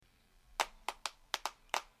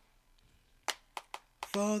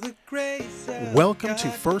For the grace of Welcome to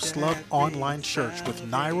God First that Love Online brings Church with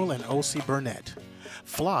Nyril and O.C. Burnett.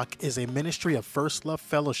 Flock is a ministry of First Love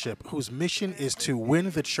Fellowship whose mission is to win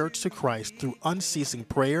the church to Christ through unceasing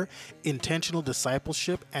prayer, intentional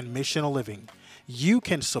discipleship, and missional living. You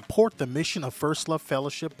can support the mission of First Love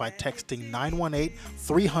Fellowship by texting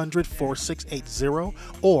 918-300-4680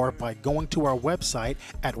 or by going to our website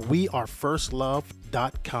at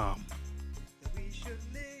wearefirstlove.com. we should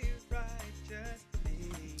live righteously.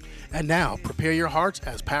 And now, prepare your hearts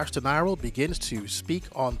as Pastor Nyril begins to speak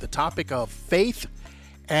on the topic of faith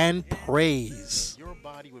and praise. Your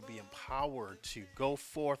body would be empowered to go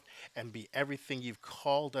forth and be everything you've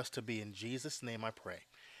called us to be. In Jesus' name I pray.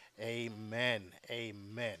 Amen.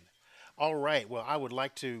 Amen. All right. Well, I would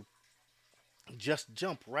like to just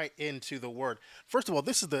jump right into the word. First of all,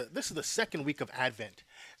 this is the second week of Advent.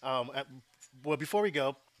 Well, before we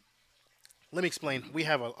go, let me explain. We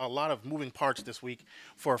have a lot of moving parts this week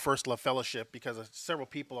for our First Love Fellowship because several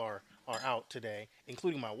people are out today,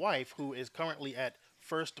 including my wife, who is currently at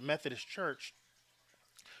First Methodist Church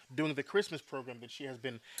doing the Christmas program that she has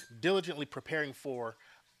been diligently preparing for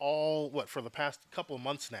for the past couple of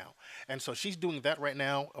months now. And so she's doing that right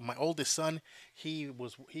now. My oldest son, he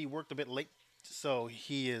worked a bit late, so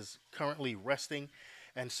he is currently resting.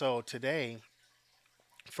 And so today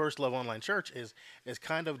First Love Online Church is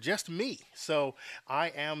kind of just me. So I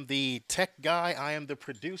am the tech guy, I am the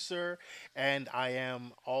producer, and I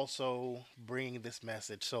am also bringing this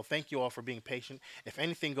message. So thank you all for being patient. If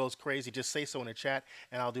anything goes crazy, just say so in the chat,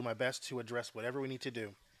 and I'll do my best to address whatever we need to do.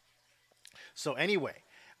 So anyway,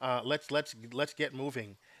 let's get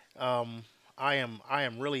moving. I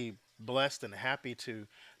am really blessed and happy to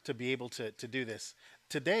be able to do this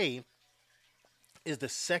today is the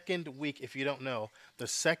second week, if you don't know, the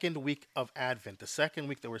second week of Advent, the second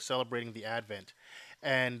week that we're celebrating the Advent.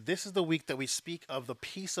 And this is the week that we speak of the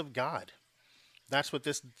peace of God. That's what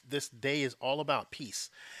this day is all about,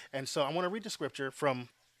 peace. And so I want to read the scripture from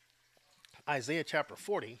Isaiah chapter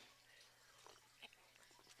 40,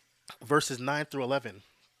 verses 9 through 11.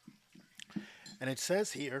 And it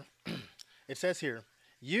says here,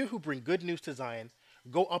 you who bring good news to Zion,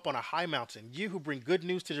 go up on a high mountain. You who bring good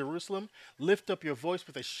news to Jerusalem, lift up your voice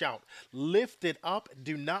with a shout. Lift it up.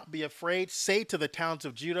 Do not be afraid. Say to the towns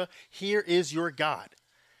of Judah, here is your God.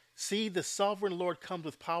 See, the sovereign Lord comes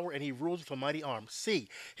with power, and he rules with a mighty arm. See,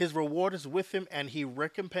 his reward is with him, and he his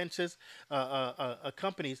recompenses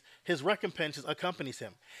accompanies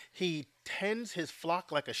him. He tends his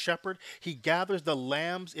flock like a shepherd. He gathers the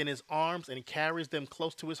lambs in his arms and carries them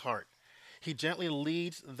close to his heart. He gently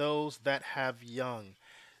leads those that have young.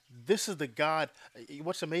 This is the God.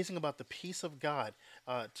 What's amazing about the peace of God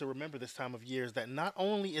to remember this time of year is that not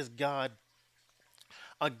only is God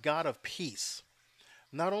a God of peace,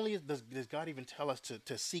 not only does God even tell us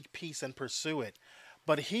to seek peace and pursue it,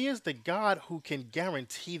 but he is the God who can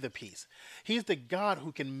guarantee the peace. He's the God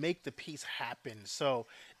who can make the peace happen. So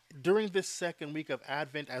during this second week of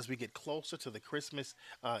Advent, as we get closer to the Christmas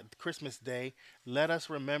day, let us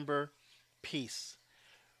remember peace.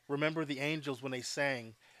 Remember the angels when they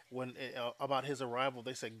sang about his arrival.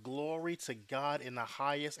 They said, "Glory to God in the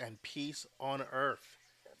highest, and peace on earth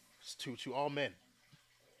to all men."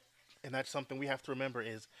 And that's something we have to remember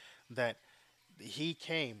is that he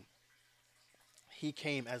came. He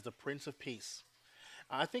came as the Prince of Peace.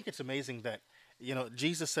 I think it's amazing that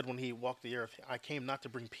Jesus said when he walked the earth, "I came not to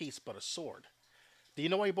bring peace, but a sword." Do you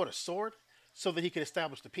know why he brought a sword? So that he could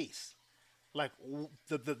establish the peace. Like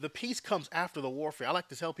the peace comes after the warfare. I like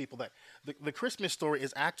to tell people that the Christmas story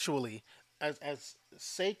is actually as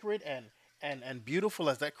sacred and beautiful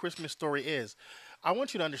as that Christmas story is. I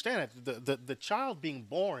want you to understand that the child being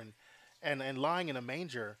born and lying in a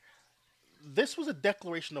manger, this was a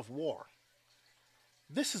declaration of war.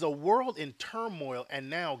 This is a world in turmoil, and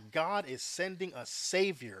now God is sending a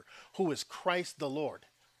Savior who is Christ the Lord.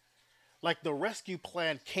 Like the rescue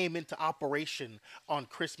plan came into operation on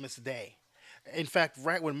Christmas Day. In fact,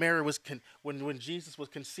 right when when Jesus was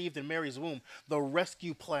conceived in Mary's womb, the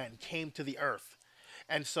rescue plan came to the earth.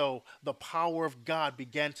 And so the power of God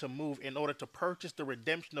began to move in order to purchase the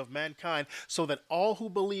redemption of mankind so that all who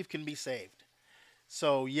believe can be saved.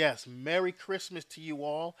 So yes, Merry Christmas to you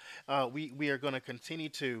all. We are going to continue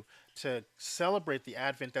to celebrate the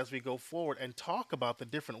Advent as we go forward and talk about the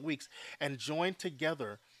different weeks and join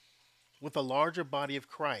together with a larger body of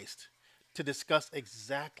Christ to discuss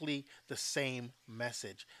exactly the same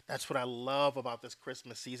message. That's what I love about this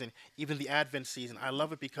Christmas season, even the Advent season. I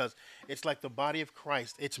love it because it's like the body of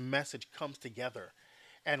Christ, its message comes together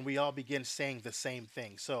and we all begin saying the same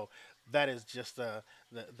thing. So that is just the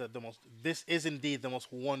most, this is indeed the most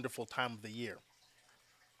wonderful time of the year.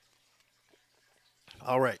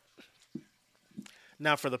 All right.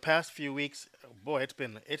 Now, for the past few weeks, boy, it's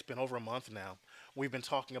been over a month now. We've been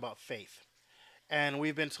talking about faith. And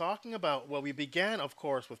we've been talking about, well, we began, of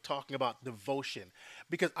course, with talking about devotion,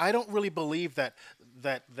 because I don't really believe that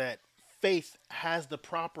faith has the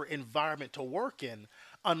proper environment to work in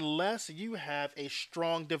unless you have a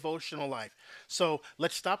strong devotional life. So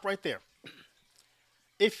let's stop right there.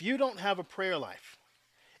 If you don't have a prayer life,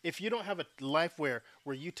 if you don't have a life where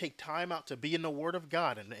you take time out to be in the Word of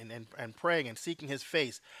God and praying and seeking His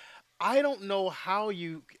face, I don't know how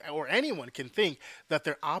you or anyone can think that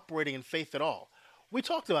they're operating in faith at all. We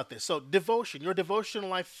talked about this. So, devotion, your devotional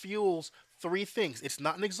life fuels three things. It's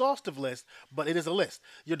not an exhaustive list, but it is a list.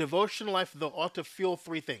 Your devotional life, though, ought to fuel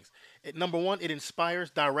three things. Number one, it inspires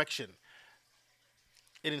direction.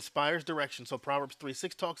 It inspires direction. So Proverbs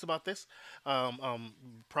 3:6 talks about this.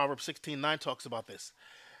 Proverbs 16:9 talks about this.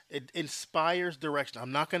 It inspires direction.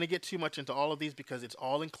 I'm not going to get too much into all of these because it's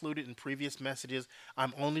all included in previous messages.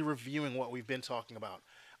 I'm only reviewing what we've been talking about.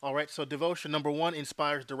 All right, so devotion, number one,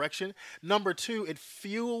 inspires direction. Number two, it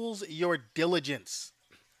fuels your diligence.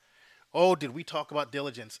 Oh, did we talk about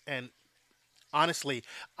diligence? And honestly,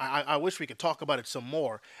 I wish we could talk about it some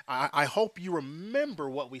more. I hope you remember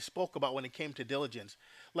what we spoke about when it came to diligence.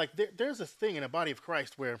 Like there's this thing in the body of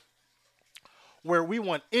Christ where we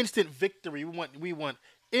want instant victory, we want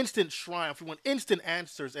instant triumph, we want instant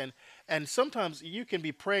answers, and sometimes you can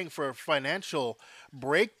be praying for a financial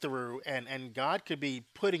breakthrough, and God could be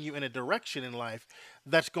putting you in a direction in life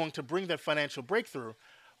that's going to bring that financial breakthrough.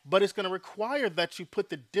 But it's going to require that you put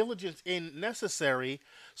the diligence in necessary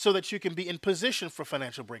so that you can be in position for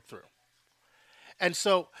financial breakthrough. And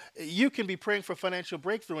so you can be praying for financial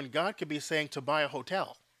breakthrough, and God could be saying to buy a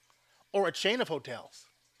hotel or a chain of hotels.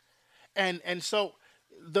 And so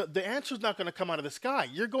the answer is not going to come out of the sky.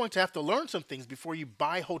 You're going to have to learn some things before you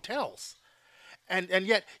buy hotels. And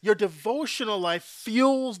yet your devotional life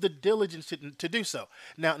fuels the diligence to do so.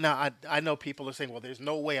 Now I know people are saying, well, there's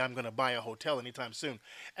no way I'm going to buy a hotel anytime soon.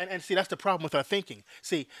 And see, that's the problem with our thinking.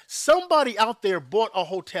 See, somebody out there bought a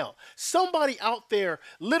hotel. Somebody out there,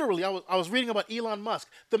 literally, I was reading about Elon Musk.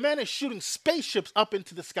 The man is shooting spaceships up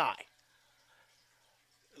into the sky.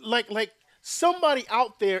 Like somebody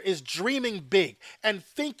out there is dreaming big and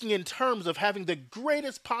thinking in terms of having the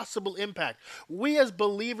greatest possible impact. We as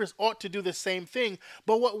believers ought to do the same thing,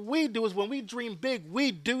 but what we do is when we dream big, we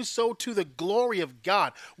do so to the glory of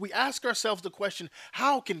God. We ask ourselves the question,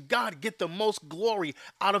 how can God get the most glory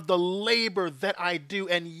out of the labor that I do?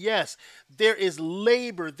 And yes, there is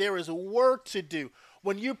labor, there is work to do.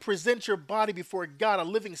 When you present your body before God, a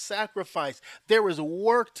living sacrifice, there is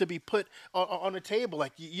work to be put on the table.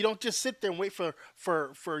 Like you don't just sit there and wait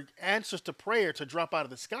for answers to prayer to drop out of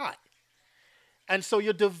the sky. And so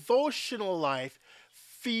your devotional life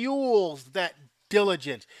fuels that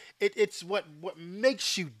diligence. It's what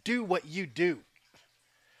makes you do what you do.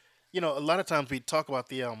 You know, a lot of times we talk about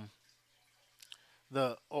the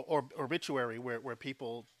obituary where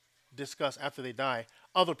people discuss after they die.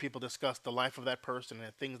 Other people discuss the life of that person and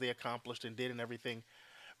the things they accomplished and did and everything.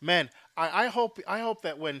 Man, I hope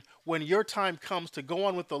that when your time comes to go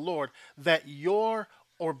on with the Lord, that your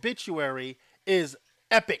obituary is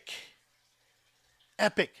epic.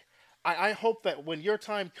 Epic. I hope that when your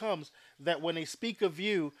time comes, that when they speak of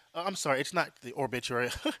you, I'm sorry, it's not the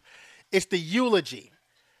obituary, it's the eulogy,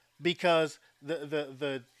 because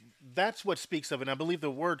the that's what speaks of it. And I believe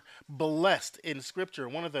the word blessed in Scripture,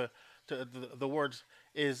 one of the words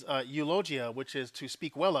is eulogia, which is to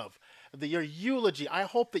speak well of. Your eulogy, I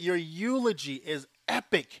hope that your eulogy is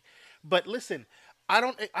epic. But listen, I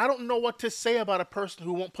don't know what to say about a person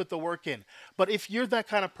who won't put the work in. But if you're that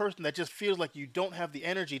kind of person that just feels like you don't have the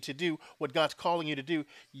energy to do what God's calling you to do,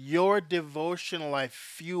 your devotional life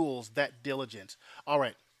fuels that diligence. All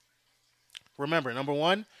right. Remember, number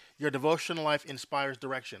one, your devotional life inspires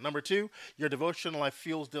direction. Number two, your devotional life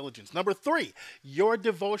fuels diligence. Number three, your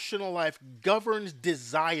devotional life governs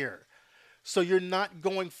desire. So you're not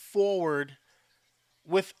going forward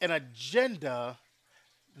with an agenda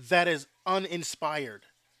that is uninspired.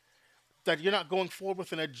 That you're not going forward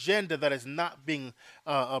with an agenda that is not being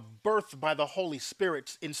birthed by the Holy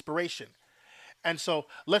Spirit's inspiration. And so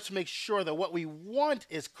let's make sure that what we want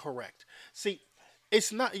is correct. See,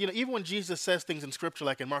 It's not, even when Jesus says things in scripture,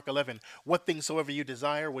 like in Mark 11, what things soever you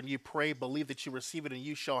desire, when you pray, believe that you receive it and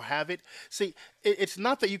you shall have it. See, it's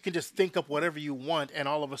not that you can just think up whatever you want and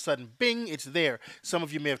all of a sudden, bing, it's there. Some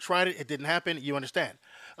of you may have tried it. It didn't happen. You understand.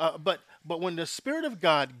 But when the Spirit of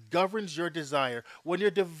God governs your desire, when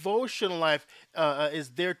your devotional life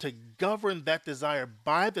is there to govern that desire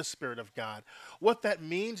by the Spirit of God, what that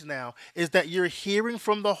means now is that you're hearing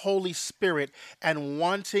from the Holy Spirit and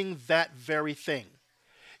wanting that very thing.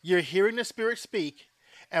 You're hearing the Spirit speak,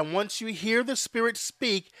 and once you hear the Spirit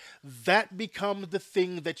speak, that becomes the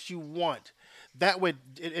thing that you want.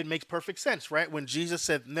 It makes perfect sense, right? When Jesus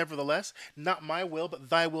said, nevertheless, not my will, but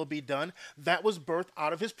thy will be done, that was birthed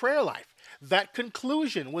out of his prayer life. That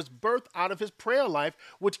conclusion was birthed out of his prayer life,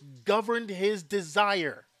 which governed his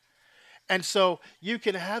desire. And so you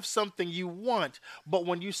can have something you want, but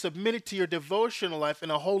when you submit it to your devotional life and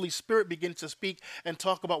the Holy Spirit begins to speak and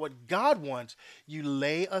talk about what God wants, you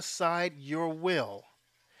lay aside your will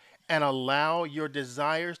and allow your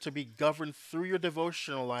desires to be governed through your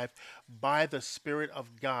devotional life by the Spirit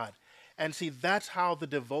of God. And see, that's how the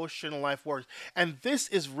devotional life works. And this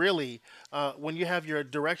is really when you have your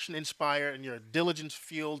direction inspired and your diligence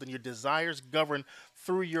fueled and your desires governed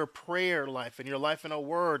through your prayer life and your life in a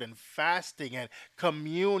word and fasting and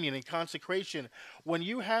communion and consecration. When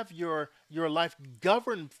you have your life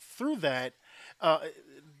governed through that,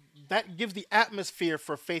 that gives the atmosphere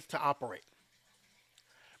for faith to operate.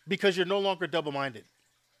 Because you're no longer double-minded.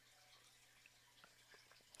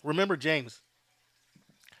 Remember James.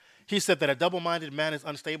 He said that a double-minded man is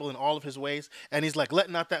unstable in all of his ways. And he's like, let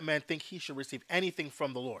not that man think he should receive anything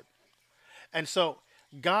from the Lord. And so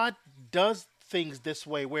God does things this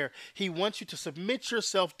way where he wants you to submit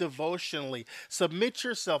yourself devotionally. Submit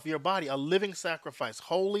yourself, your body, a living sacrifice,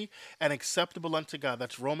 holy and acceptable unto God.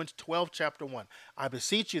 That's Romans 12, chapter 1. I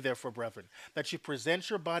beseech you, therefore, brethren, that you present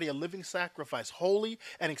your body a living sacrifice, holy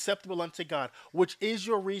and acceptable unto God, which is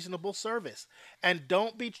your reasonable service. And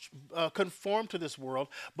don't be conformed to this world,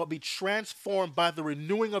 but be transformed by the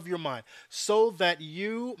renewing of your mind, so that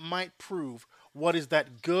you might prove what is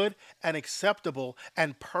that good and acceptable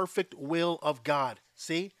and perfect will of God.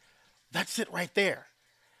 See? That's it right there.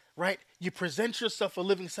 Right? You present yourself a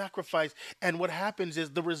living sacrifice, and what happens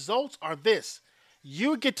is the results are this.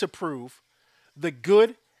 You get to prove the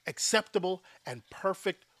good, acceptable, and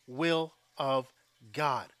perfect will of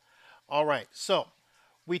God. All right, so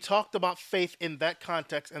we talked about faith in that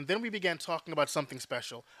context, and then we began talking about something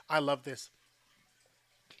special. I love this.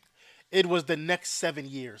 It was the next 7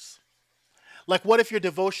 years. Like, what if your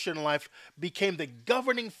devotional life became the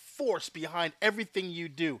governing force behind everything you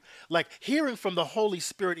do? Like, hearing from the Holy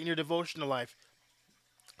Spirit in your devotional life,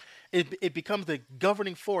 it becomes the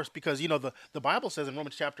governing force because, the Bible says in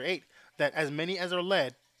Romans chapter 8 that as many as are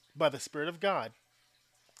led by the Spirit of God,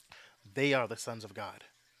 they are the sons of God.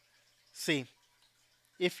 See,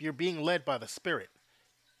 if you're being led by the Spirit,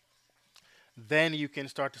 then you can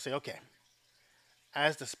start to say, okay,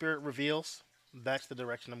 as the Spirit reveals, that's the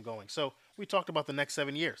direction I'm going. So we talked about the next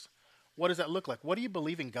 7 years. What does that look like? What do you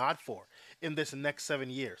believe in God for in this next 7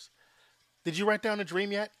 years? Did you write down a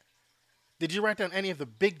dream yet? Did you write down any of the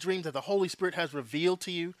big dreams that the Holy Spirit has revealed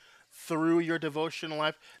to you through your devotional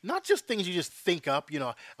life? Not just things you just think up,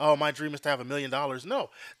 oh, my dream is to have $1 million. No,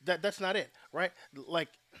 that's not it, right? Like,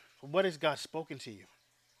 what has God spoken to you?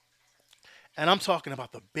 And I'm talking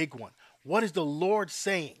about the big one. What is the Lord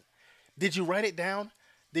saying? Did you write it down?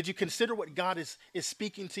 Did you consider what God is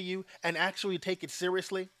speaking to you and actually take it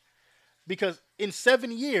seriously? Because in 7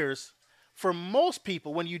 years, for most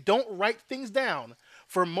people, when you don't write things down,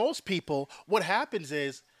 for most people, what happens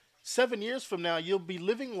is 7 years from now, you'll be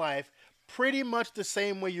living life pretty much the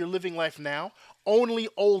same way you're living life now, only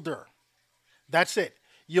older. That's it.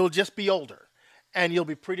 You'll just be older. And you'll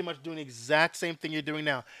be pretty much doing the exact same thing you're doing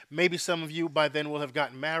now. Maybe some of you by then will have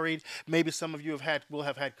gotten married. Maybe some of you will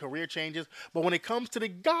have had career changes. But when it comes to the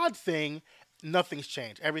God thing, nothing's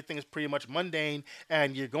changed. Everything is pretty much mundane.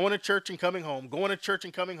 And you're going to church and coming home, going to church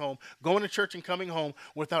and coming home, going to church and coming home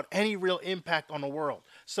without any real impact on the world.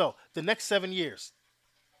 So the next 7 years,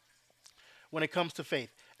 when it comes to faith.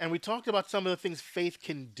 And we talked about some of the things faith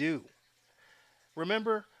can do.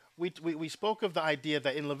 Remember, we spoke of the idea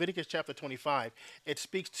that in Leviticus chapter 25, it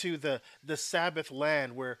speaks to the Sabbath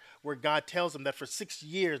land where God tells them that for 6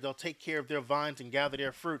 years they'll take care of their vines and gather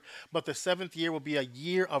their fruit. But the 7th year will be a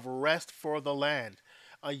year of rest for the land,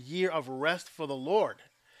 a year of rest for the Lord.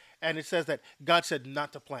 And it says that God said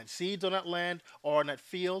not to plant seeds on that land or on that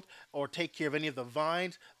field or take care of any of the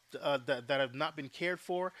vines that have not been cared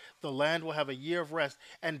for. The land will have a year of rest.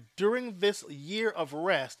 And during this year of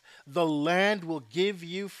rest, the land will give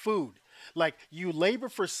you food. Like you labor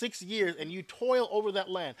for 6 years and you toil over that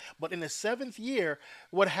land. But in the seventh year,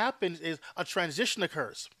 what happens is a transition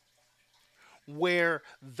occurs where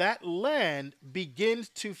that land begins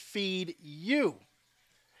to feed you.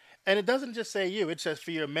 And it doesn't just say you; it says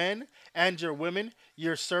for your men and your women,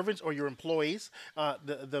 your servants or your employees,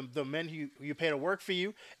 the men who you pay to work for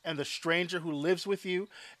you, and the stranger who lives with you,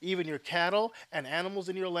 even your cattle and animals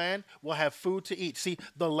in your land will have food to eat. See,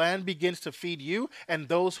 the land begins to feed you and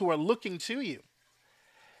those who are looking to you.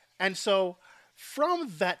 And so,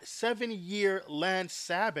 from that 7 year land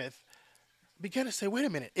Sabbath, begin to say, wait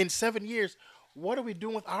a minute, in 7 years, what are we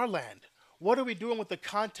doing with our land? What are we doing with the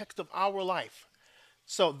context of our life?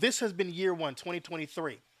 So this has been year 1,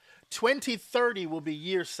 2023. 2030 will be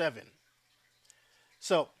year 7.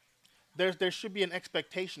 So there should be an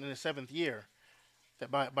expectation in the 7th year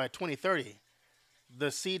that by 2030,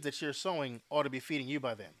 the seeds that you're sowing ought to be feeding you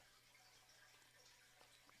by then.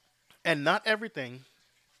 And not everything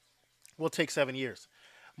will take 7 years.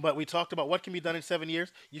 But we talked about what can be done in 7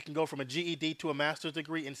 years. You can go from a GED to a master's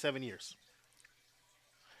degree in 7 years.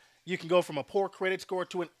 You can go from a poor credit score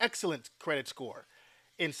to an excellent credit score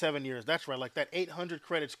in 7 years. That's right, like that 800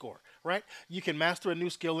 credit score, right? You can master a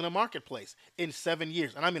new skill in a marketplace in 7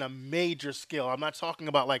 years. And I mean a major skill. I'm not talking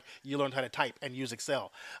about like you learned how to type and use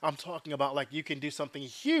Excel. I'm talking about like you can do something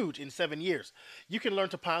huge in 7 years. You can learn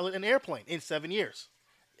to pilot an airplane in 7 years,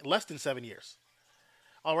 less than 7 years.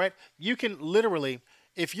 All right? You can literally,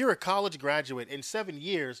 if you're a college graduate, in 7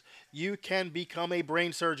 years, you can become a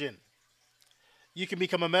brain surgeon. You can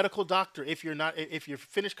become a medical doctor if you're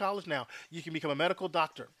finished college now. You can become a medical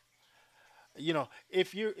doctor. You know,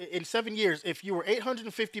 if you in 7 years, if you were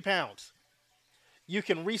 850 pounds, you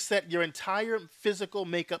can reset your entire physical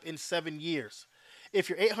makeup in 7 years. If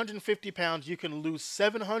you're 850 pounds, you can lose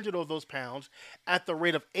 700 of those pounds at the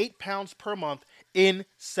rate of 8 pounds per month in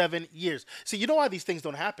 7 years. See, you know why these things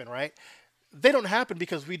don't happen, right? They don't happen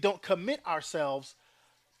because we don't commit ourselves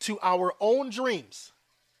to our own dreams.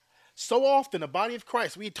 So often, the body of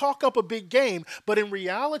Christ, we talk up a big game, but in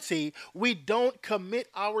reality, we don't commit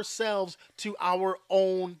ourselves to our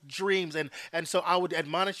own dreams. And so I would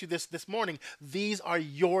admonish you this morning, these are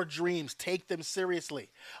your dreams. Take them seriously.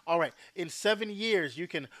 All right, in 7 years, you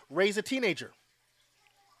can raise a teenager.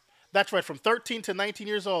 That's right, from 13 to 19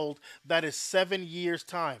 years old, that is 7 years'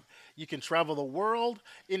 time. You can travel the world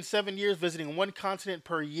in 7 years, visiting one continent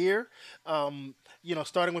per year,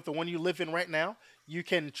 starting with the one you live in right now. You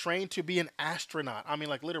can train to be an astronaut. I mean,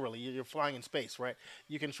 like literally, you're flying in space, right?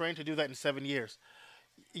 You can train to do that in 7 years.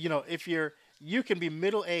 You know, you can be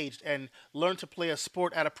middle-aged and learn to play a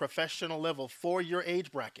sport at a professional level for your age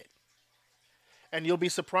bracket. And you'll be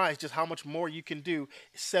surprised just how much more you can do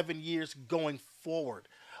 7 years going forward.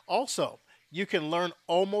 Also, you can learn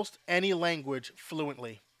almost any language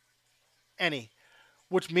fluently. Any.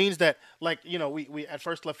 Which means that, like, you know, we at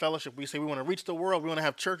First Love Fellowship, we say we want to reach the world. We want to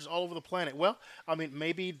have churches all over the planet. Well, I mean,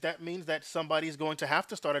 maybe that means that somebody's going to have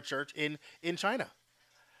to start a church in China.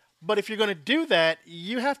 But if you're going to do that,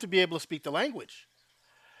 you have to be able to speak the language.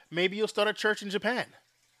 Maybe you'll start a church in Japan.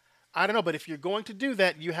 I don't know, but if you're going to do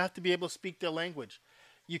that, you have to be able to speak their language.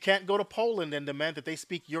 You can't go to Poland and demand that they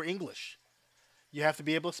speak your English. You have to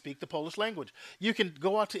be able to speak the Polish language. You can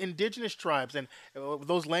go out to indigenous tribes and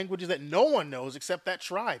those languages that no one knows except that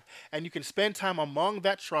tribe. And you can spend time among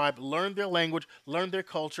that tribe, learn their language, learn their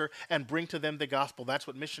culture, and bring to them the gospel. That's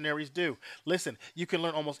what missionaries do. Listen, you can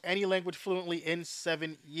learn almost any language fluently in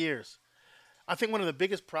 7 years. I think one of the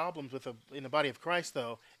biggest problems in the body of Christ,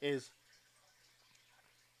 though, is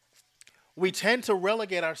we tend to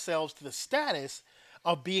relegate ourselves to the status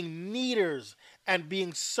of being needers and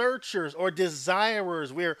being searchers or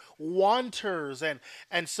desirers. We're wanters. And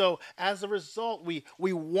so as a result, we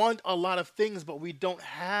want a lot of things, but we don't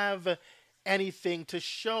have anything to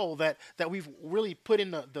show that we've really put in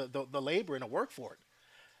the labor and the work for it.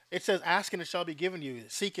 It says, ask and it shall be given you.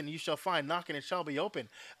 Seek and you shall find. Knock and it shall be open.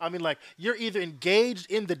 I mean, like, you're either engaged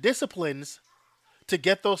in the disciplines to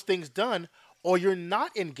get those things done, or you're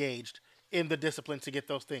not engaged in the disciplines to get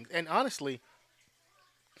those things. And honestly,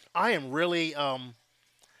 I am really,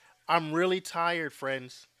 I'm really tired,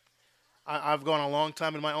 friends. I've gone a long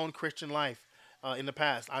time in my own Christian life. In the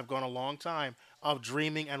past, I've gone a long time of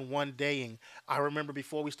dreaming and one daying. I remember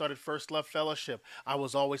before we started First Love Fellowship, I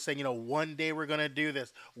was always saying, one day we're going to do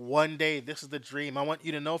this. One day, this is the dream. I want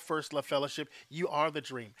you to know, First Love Fellowship, you are the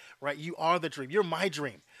dream, right? You are the dream. You're my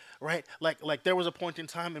dream, right? Like there was a point in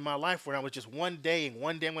time in my life where I was just one day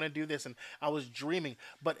I'm going to do this, and I was dreaming.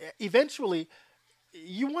 But eventually,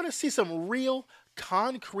 you want to see some real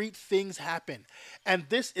concrete things happen. And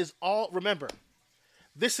this is all, remember,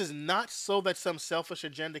 This is not so that some selfish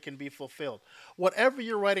agenda can be fulfilled. Whatever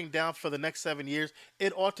you're writing down for the next 7 years,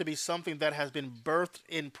 it ought to be something that has been birthed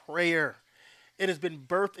in prayer. It has been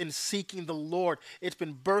birthed in seeking the Lord. It's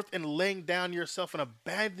been birthed in laying down yourself and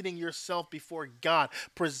abandoning yourself before God,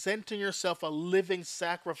 presenting yourself a living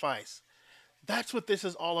sacrifice. That's what this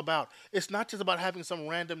is all about. It's not just about having some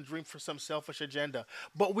random dream for some selfish agenda,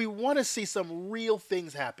 but we want to see some real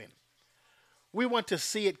things happen. We want to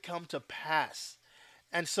see it come to pass.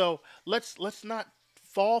 And so let's not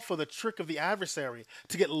fall for the trick of the adversary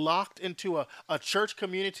to get locked into a church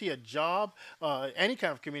community, a job, any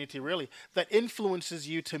kind of community really, that influences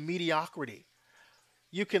you to mediocrity.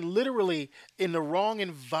 You can literally, in the wrong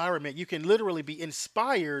environment, you can literally be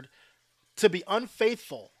inspired to be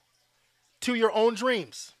unfaithful to your own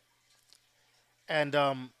dreams. And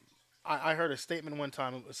I heard a statement one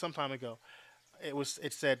time, some time ago.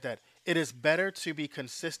 It said that it is better to be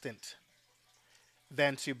consistent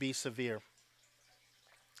than to be severe.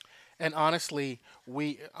 And honestly,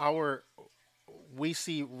 we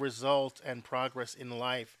see result and progress in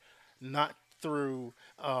life not through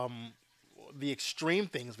the extreme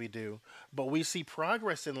things we do, but we see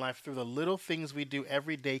progress in life through the little things we do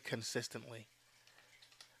every day consistently.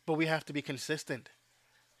 But we have to be consistent.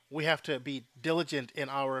 We have to be diligent in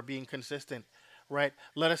our being consistent, right?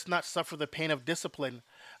 Let us not suffer the pain of discipline.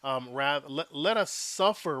 Let us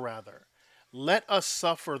suffer rather. Let us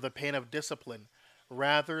suffer the pain of discipline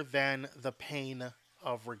rather than the pain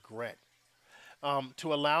of regret.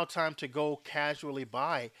 To allow time to go casually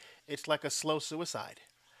by, it's like a slow suicide.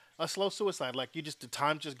 A slow suicide, like the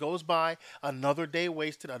time just goes by, another day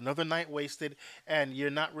wasted, another night wasted, and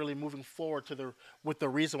you're not really moving forward with the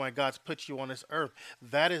reason why God's put you on this earth.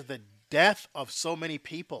 That is the death of so many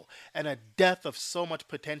people and a death of so much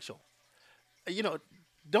potential. You know,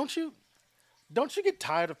 don't you get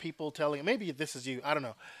tired of people telling, maybe this is you, I don't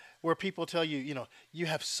know, where people tell you, you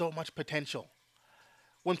have so much potential.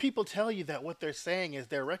 When people tell you that, what they're saying is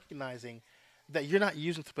they're recognizing that you're not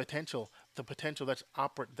using the potential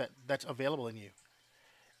that's available in you.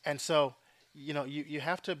 And so, you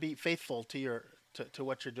have to be faithful to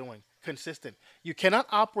what you're doing, consistent. You cannot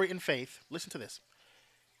operate in faith. Listen to this.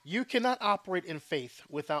 You cannot operate in faith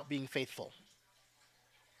without being faithful.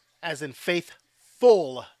 As in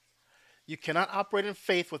faithful. You cannot operate in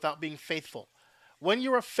faith without being faithful. When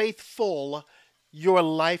you are faithful, your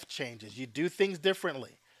life changes. You do things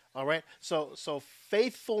differently. All right? So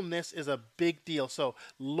faithfulness is a big deal. So,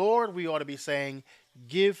 Lord, we ought to be saying,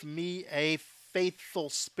 give me a faithful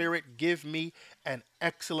spirit. Give me an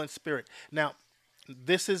excellent spirit. Now,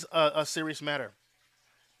 this is a serious matter.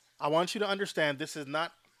 I want you to understand this is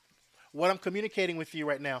not what I'm communicating with you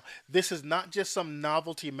right now. This is not just some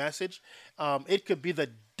novelty message. It could be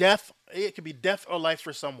death or life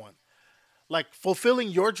for someone. Like fulfilling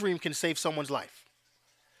your dream can save someone's life.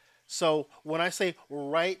 So when I say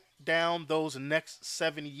write down those next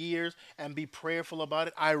 7 years and be prayerful about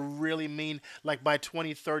it, I really mean like by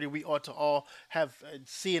 2030 we ought to all have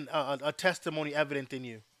seen a testimony evident in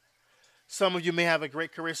you. Some of you may have a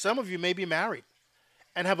great career. Some of you may be married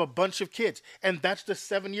and have a bunch of kids. And that's the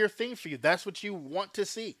 7-year thing for you. That's what you want to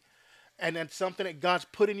see. And that's something that God's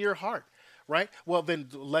put in your heart. Right? Well, then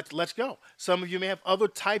let's go. Some of you may have other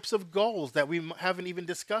types of goals that we haven't even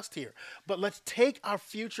discussed here. But let's take our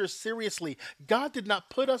future seriously. God did not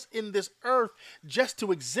put us in this earth just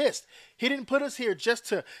to exist. He didn't put us here just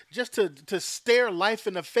to stare life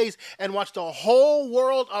in the face and watch the whole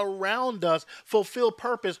world around us fulfill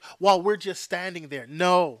purpose while we're just standing there.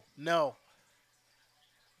 No.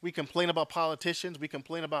 We complain about politicians. We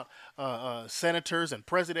complain about senators and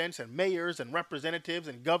presidents and mayors and representatives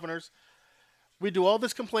and governors. We do all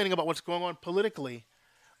this complaining about what's going on politically.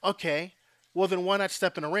 Okay, well then why not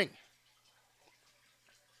step in a ring?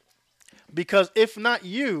 Because if not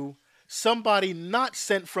you, somebody not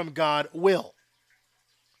sent from God will.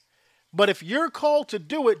 But if you're called to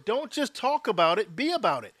do it, don't just talk about it, be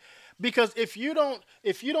about it. Because if you don't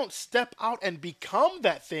step out and become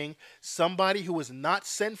that thing, somebody who is not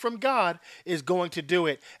sent from God is going to do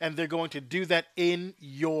it, and they're going to do that in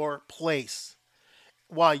your place.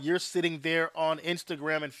 While you're sitting there on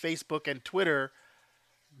Instagram and Facebook and Twitter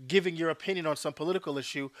giving your opinion on some political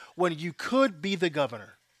issue when you could be the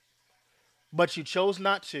governor. But you chose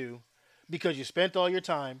not to because you spent all your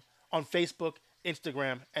time on Facebook,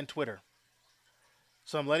 Instagram, and Twitter.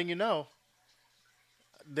 So I'm letting you know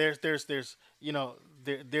there's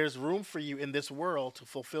room for you in this world to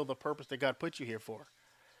fulfill the purpose that God put you here for.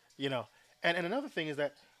 And another thing is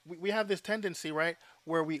that we have this tendency, right,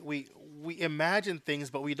 where we imagine things,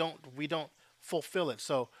 but we don't fulfill it.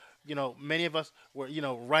 So Many of us were,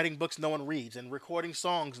 writing books no one reads, and recording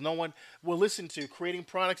songs no one will listen to, creating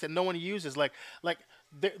products that no one uses.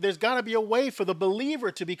 There's got to be a way for the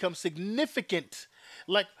believer to become significant.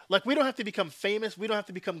 Like we don't have to become famous, we don't have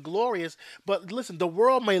to become glorious. But listen, the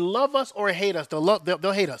world may love us or hate us.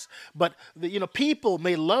 They'll hate us. But people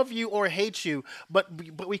may love you or hate you. But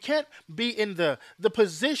we can't be in the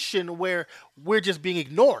position where we're just being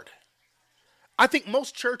ignored. I think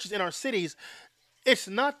most churches in our cities, it's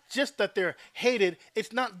not just that they're hated,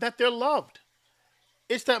 it's not that they're loved.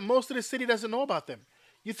 It's that most of the city doesn't know about them.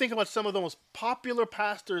 You think about some of the most popular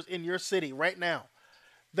pastors in your city right now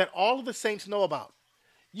that all of the saints know about.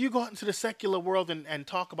 You go out into the secular world and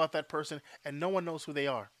talk about that person, and no one knows who they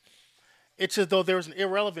are. It's as though there's an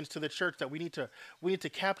irrelevance to the church that we need to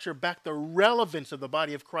capture back the relevance of the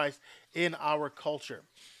body of Christ in our culture.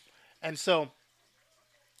 And so,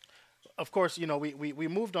 of course, we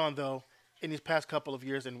moved on, though, in these past couple of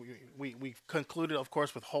years, and we concluded, of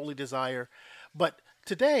course, with Holy Desire. But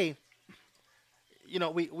today,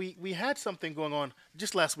 we had something going on.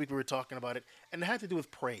 Just last week we were talking about it, and it had to do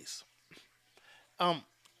with praise.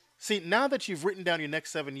 See, now that you've written down your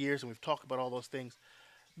next 7 years and we've talked about all those things,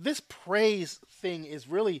 this praise thing is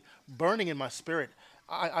really burning in my spirit.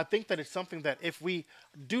 I think that it's something that if we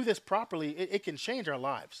do this properly, it can change our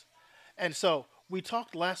lives. And so we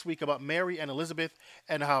talked last week about Mary and Elizabeth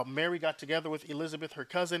and how Mary got together with Elizabeth, her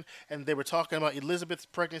cousin, and they were talking about Elizabeth's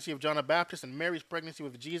pregnancy of John the Baptist and Mary's pregnancy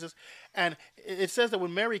with Jesus. And it says that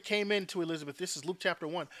when Mary came in to Elizabeth, this is Luke chapter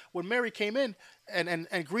 1, when Mary came in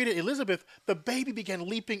and greeted Elizabeth, the baby began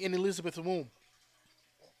leaping in Elizabeth's womb.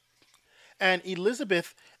 And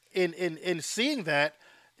Elizabeth, in seeing that,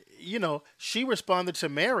 she responded to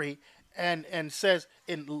Mary and says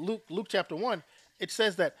in Luke chapter 1, it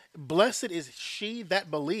says that blessed is she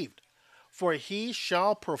that believed, for he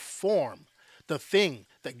shall perform the thing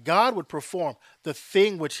that God would perform, the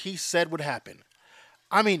thing which he said would happen.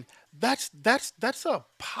 I mean, that's a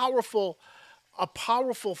powerful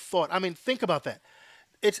thought. I mean, think about that.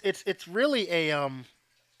 It's really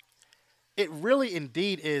it really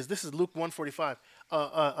indeed is. This is Luke 1:45,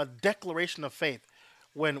 a declaration of faith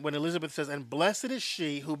when Elizabeth says, and blessed is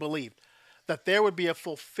she who believed, that there would be a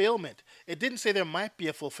fulfillment. It didn't say there might be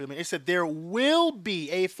a fulfillment. It said there will be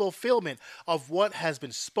a fulfillment of what has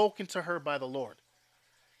been spoken to her by the Lord.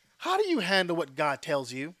 How do you handle what God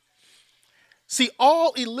tells you? See,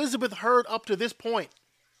 all Elizabeth heard up to this point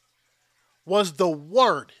was the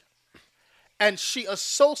word. And she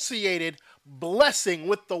associated blessing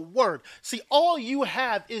with the word. See, all you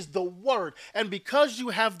have is the word. And because you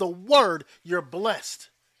have the word, you're blessed.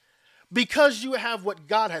 Because you have what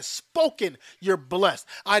God has spoken, you're blessed.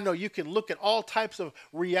 I know you can look at all types of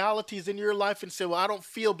realities in your life and say, well, I don't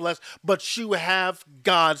feel blessed, but you have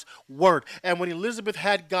God's word. And when Elizabeth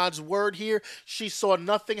had God's word here, she saw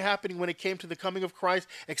nothing happening when it came to the coming of Christ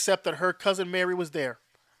except that her cousin Mary was there.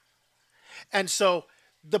 And so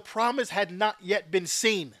the promise had not yet been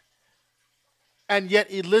seen. And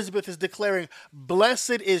yet Elizabeth is declaring,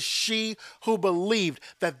 blessed is she who believed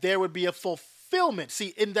that there would be a fulfillment.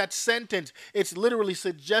 See, in that sentence, it's literally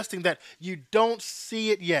suggesting that you don't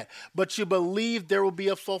see it yet, but you believe there will be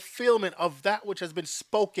a fulfillment of that which has been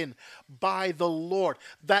spoken by the Lord.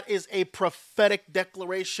 That is a prophetic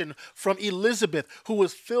declaration from Elizabeth, who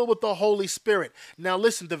was filled with the Holy Spirit. Now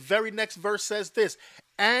listen, the very next verse says this,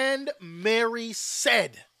 and Mary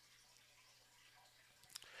said,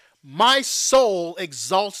 my soul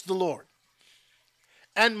exalts the Lord,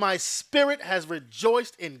 and my spirit has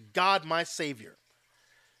rejoiced in God my Savior.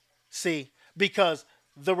 See, because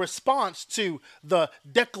the response to the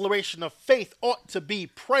declaration of faith ought to be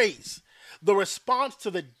praise. The response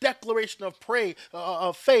to the declaration of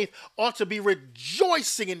faith ought to be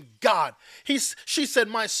rejoicing in God. She said,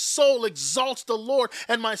 my soul exalts the Lord,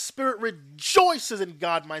 and my spirit rejoices in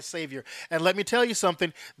God my Savior. And let me tell you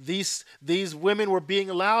something, these women were being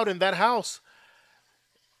allowed in that house.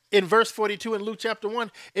 In verse 42 in Luke chapter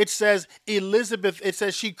 1, it says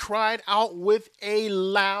she cried out with a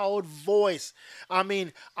loud voice. I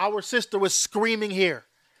mean, our sister was screaming here.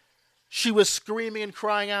 She was screaming and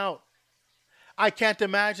crying out. I can't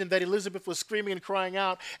imagine that Elizabeth was screaming and crying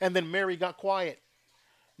out and then Mary got quiet.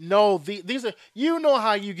 No, these are, you know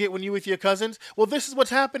how you get when you're with your cousins. Well, this is what's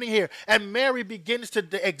happening here. And Mary begins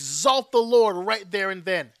to exalt the Lord right there and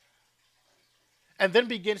then. And then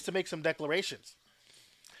begins to make some declarations.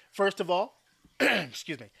 First of all,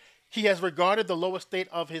 excuse me, he has regarded the low estate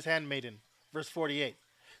of his handmaiden, verse 48.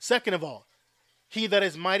 Second of all, he that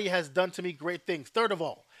is mighty has done to me great things. Third of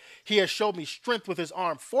all, He has showed me strength with his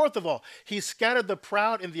arm. Fourth of all, he scattered the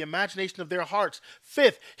proud in the imagination of their hearts.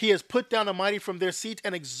 Fifth, he has put down the mighty from their seats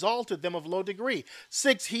and exalted them of low degree.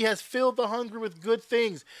 Six, he has filled the hungry with good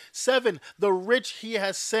things. Seven, the rich he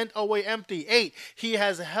has sent away empty. Eight, he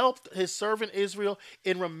has helped his servant Israel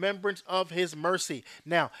in remembrance of his mercy.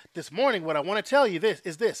 Now, this morning, what I want to tell you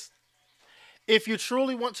is this. If you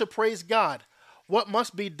truly want to praise God, what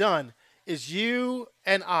must be done is you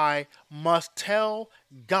and I must tell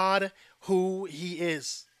God who he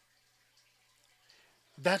is.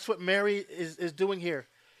 That's what Mary is doing here.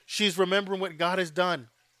 She's remembering what God has done,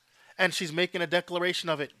 and she's making a declaration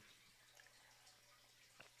of it.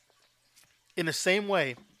 In the same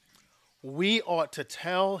way, we ought to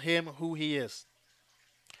tell him who he is.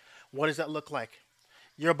 What does that look like?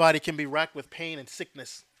 Your body can be racked with pain and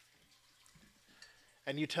sickness,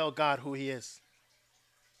 and you tell God who he is.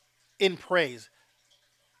 In praise.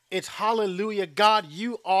 It's hallelujah, God,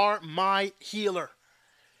 you are my healer.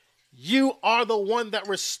 You are the one that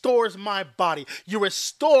restores my body. You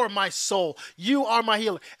restore my soul. You are my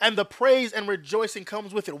healer. And the praise and rejoicing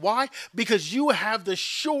comes with it. Why? Because you have the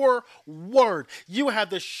sure word. You have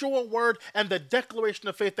the sure word and the declaration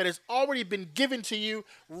of faith that has already been given to you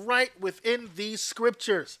right within these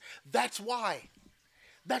scriptures. That's why.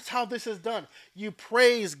 That's how this is done. You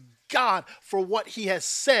praise God for what he has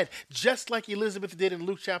said, just like Elizabeth did in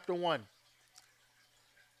Luke chapter 1.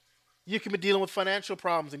 You can be dealing with financial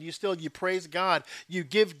problems and you praise God. You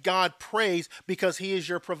give God praise because he is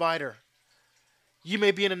your provider. You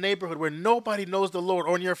may be in a neighborhood where nobody knows the Lord,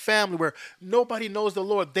 or in your family where nobody knows the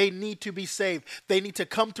Lord. They need to be saved. They need to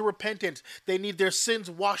come to repentance. They need their sins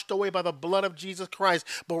washed away by the blood of Jesus Christ.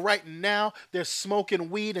 But right now, they're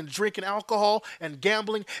smoking weed and drinking alcohol and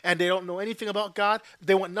gambling, and they don't know anything about God.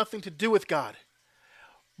 They want nothing to do with God.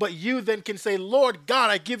 But you then can say, Lord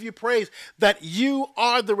God, I give you praise that you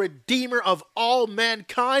are the Redeemer of all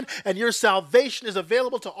mankind, and your salvation is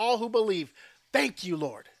available to all who believe. Thank you,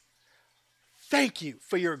 Lord. Thank you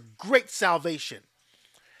for your great salvation,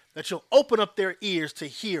 that you'll open up their ears to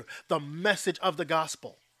hear the message of the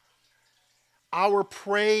gospel. Our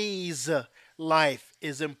praise life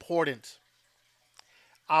is important.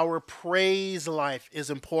 Our praise life is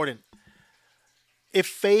important. If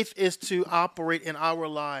faith is to operate in our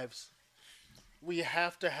lives, we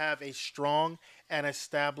have to have a strong and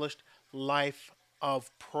established life of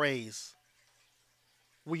praise.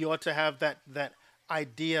 We ought to have that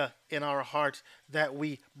idea in our hearts that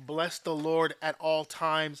we bless the Lord at all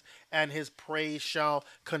times and his praise shall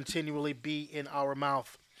continually be in our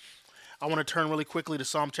mouth. I want to turn really quickly to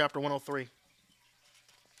Psalm chapter 103.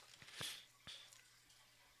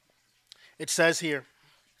 It says here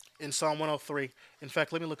in Psalm 103, in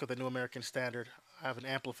fact, let me look at the New American Standard. I have an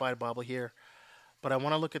Amplified Bible here, but I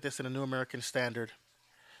want to look at this in the New American Standard.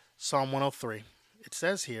 Psalm 103. It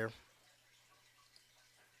says here,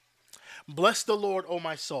 bless the Lord, O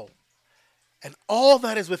my soul, and all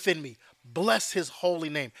that is within me. Bless his holy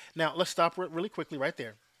name. Now, let's stop really quickly right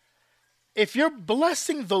there. If you're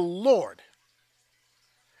blessing the Lord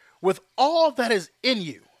with all that is in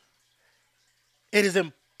you, it is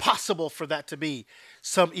impossible for that to be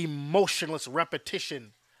some emotionless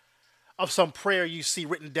repetition of some prayer you see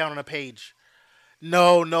written down on a page.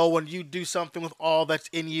 No, when you do something with all that's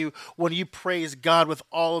in you, when you praise God with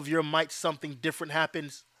all of your might, something different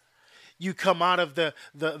happens. You come out of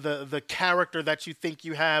the character that you think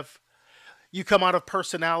you have. You come out of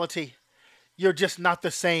personality. You're just not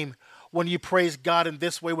the same when you praise God in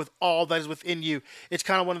this way with all that is within you. It's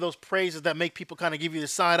kind of one of those praises that make people kind of give you the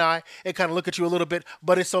side eye and kind of look at you a little bit,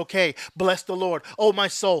 but it's okay. Bless the Lord, oh my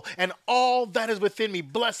soul, and all that is within me.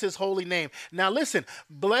 Bless his holy name. Now listen,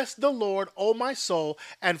 bless the Lord, oh my soul,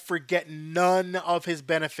 and forget none of his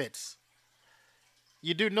benefits.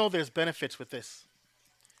 You do know there's benefits with this.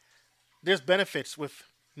 There's benefits with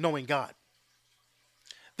knowing God.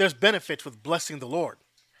 There's benefits with blessing the Lord.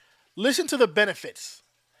 Listen to the benefits.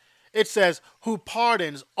 It says, who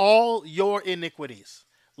pardons all your iniquities.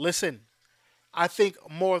 Listen, I think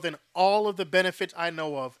more than all of the benefits I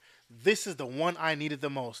know of, this is the one I needed the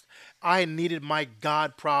most. I needed my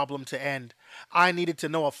God problem to end. I needed to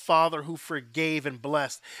know a Father who forgave and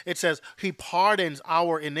blessed. It says, he pardons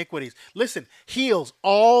our iniquities. Listen, heals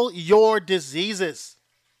all your diseases.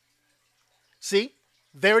 See,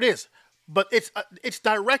 there it is. But it's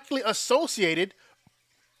directly associated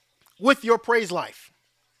with your praise life.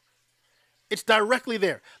 It's directly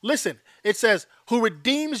there. Listen, it says, who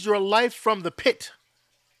redeems your life from the pit,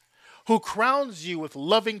 who crowns you with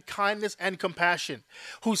loving kindness and compassion,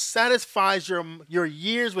 who satisfies your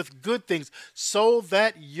years with good things so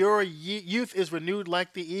that your youth is renewed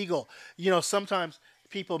like the eagle. You know, sometimes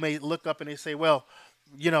people may look up and they say, well,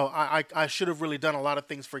 I should have really done a lot of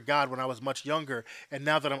things for God when I was much younger, and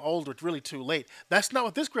now that I'm older, it's really too late. That's not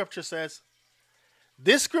what this scripture says.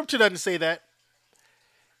 This scripture doesn't say that.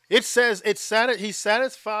 It says he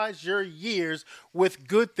satisfies your years with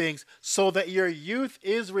good things so that your youth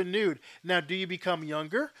is renewed. Now, do you become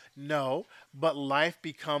younger? No, but life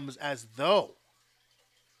becomes as though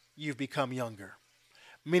you've become younger,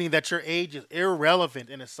 meaning that your age is irrelevant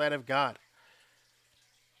in the sight of God.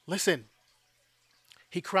 Listen,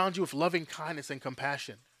 he crowns you with loving kindness and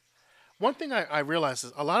compassion. One thing I realize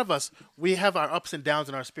is a lot of us, we have our ups and downs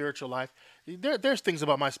in our spiritual life. There's things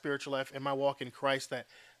about my spiritual life and my walk in Christ that,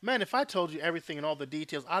 man, if I told you everything and all the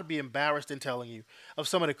details, I'd be embarrassed in telling you of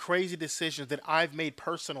some of the crazy decisions that I've made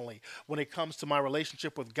personally when it comes to my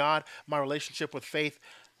relationship with God, my relationship with faith.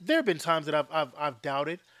 There have been times that I've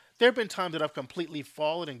doubted. There have been times that I've completely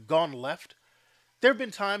fallen and gone left. There have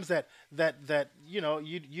been times that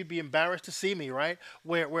you'd be embarrassed to see me, right?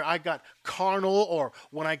 Where I got carnal, or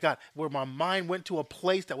where my mind went to a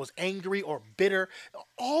place that was angry or bitter.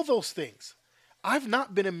 All those things. I've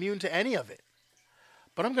not been immune to any of it.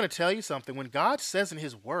 But I'm going to tell you something. When God says in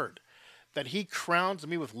his word that he crowns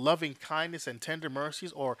me with loving kindness and tender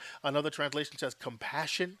mercies, or another translation says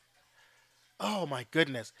compassion, oh my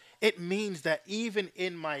goodness. It means that even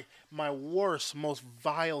in my worst, most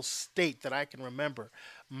vile state that I can remember,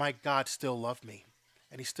 my God still loved me.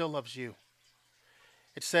 And he still loves you.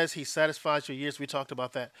 It says he satisfies your years. We talked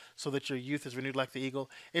about that. So that your youth is renewed like the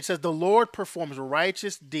eagle. It says the Lord performs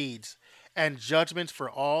righteous deeds and judgments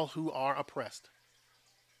for all who are oppressed.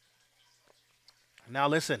 Now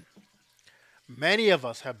listen. Many of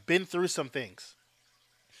us have been through some things.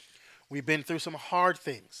 We've been through some hard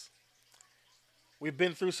things. We've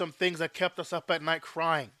been through some things that kept us up at night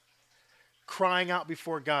crying out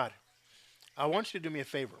before God. I want you to do me a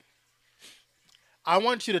favor. I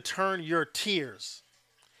want you to turn your tears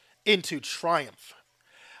into triumph.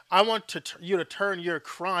 I want you to turn your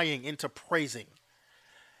crying into praising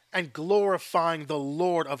and glorifying the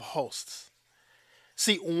Lord of hosts.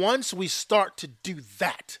 See, once we start to do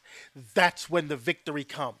that, that's when the victory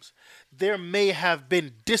comes. There may have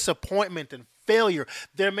been disappointment and failure.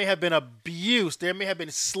 There may have been abuse. There may have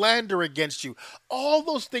been slander against you. All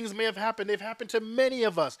those things may have happened. They've happened to many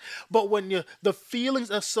of us. But when the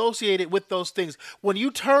feelings associated with those things, when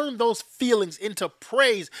you turn those feelings into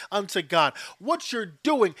praise unto God, what you're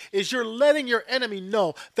doing is you're letting your enemy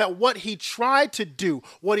know that what he tried to do,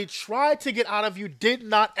 what he tried to get out of you did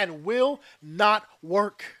not and will not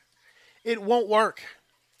work. It won't work.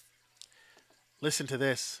 Listen to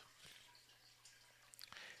this.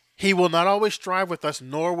 He will not always strive with us,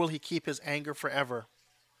 nor will he keep his anger forever.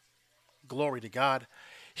 Glory to God.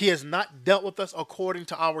 He has not dealt with us according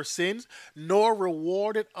to our sins, nor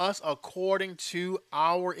rewarded us according to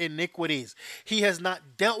our iniquities. He has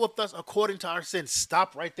not dealt with us according to our sins.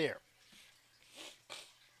 Stop right there.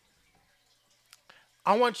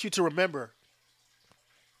 I want you to remember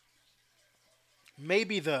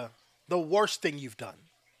maybe the worst thing you've done.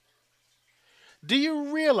 Do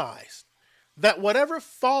you realize that whatever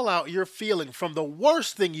fallout you're feeling from the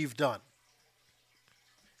worst thing you've done,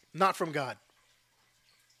 not from God.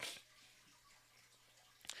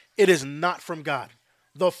 It is not from God.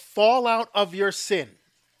 The fallout of your sin,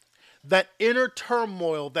 that inner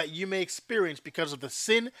turmoil that you may experience because of the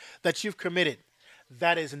sin that you've committed,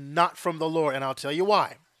 that is not from the Lord. And I'll tell you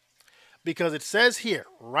why. Because it says here,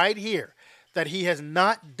 right here, that he has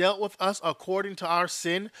not dealt with us according to our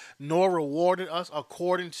sin, nor rewarded us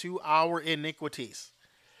according to our iniquities.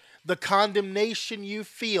 The condemnation you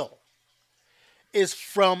feel is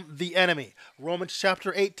from the enemy. Romans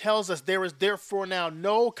chapter 8 tells us there is therefore now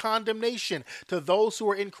no condemnation to those who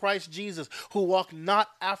are in Christ Jesus, who walk not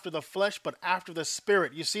after the flesh, but after the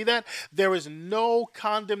Spirit. You see that? There is no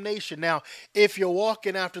condemnation. Now, if you're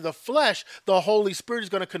walking after the flesh, the Holy Spirit is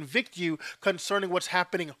going to convict you concerning what's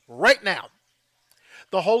happening right now.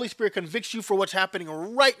 The Holy Spirit convicts you for what's happening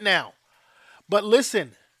right now. But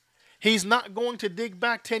listen, he's not going to dig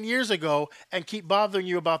back 10 years ago and keep bothering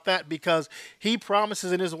you about that, because he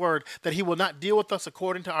promises in his word that he will not deal with us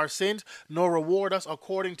according to our sins, nor reward us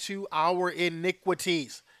according to our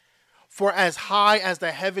iniquities. For as high as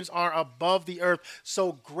the heavens are above the earth,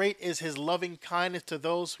 so great is his loving kindness to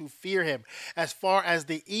those who fear him. As far as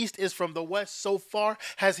the east is from the west, so far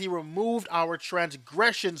has he removed our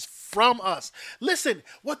transgressions from us. Listen,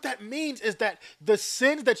 what that means is that the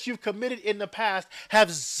sins that you've committed in the past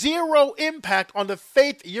have zero impact on the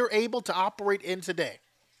faith you're able to operate in today.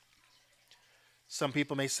 Some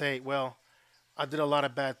people may say, well, I did a lot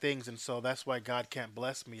of bad things, and so that's why God can't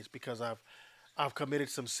bless me. It's because I've committed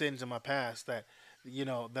some sins in my past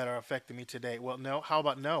that are affecting me today. Well, no. How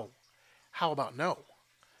about no? How about no?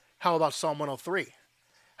 How about Psalm 103?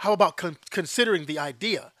 How about considering the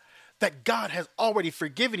idea that God has already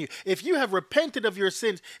forgiven you? If you have repented of your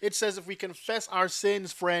sins, it says if we confess our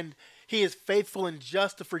sins, friend, he is faithful and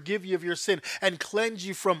just to forgive you of your sin and cleanse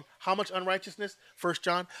you from how much unrighteousness? 1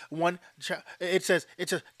 John 1, it says,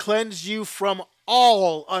 cleanse you from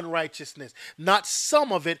all unrighteousness. Not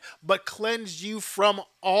some of it, but cleanse you from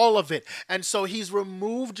all of it. And so he's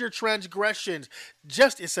removed your transgressions.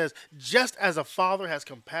 It says, just as a father has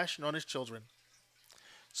compassion on his children,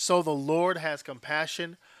 so the Lord has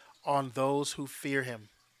compassion on those who fear him.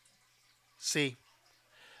 See,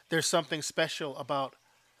 there's something special about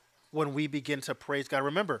when we begin to praise God.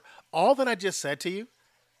 Remember, all that I just said to you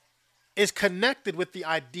is connected with the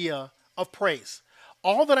idea of praise.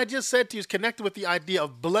 All that I just said to you is connected with the idea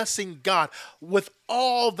of blessing God with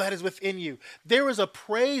all that is within you. There is a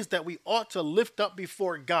praise that we ought to lift up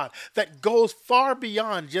before God that goes far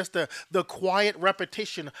beyond just the quiet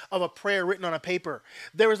repetition of a prayer written on a paper.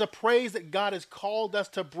 There is a praise that God has called us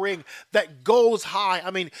to bring that goes high. I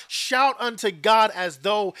mean, shout unto God as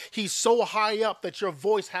though he's so high up that your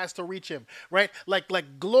voice has to reach him, right?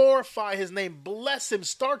 Like glorify his name, bless him,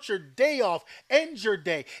 start your day off, end your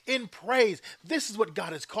day in praise. This is what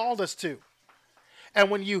God has called us to. And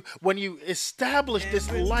when you establish this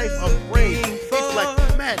life of praise, it's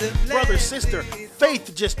like, man, brother, sister,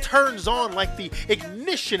 faith just turns on like the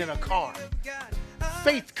ignition in a car.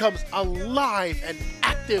 Faith comes alive and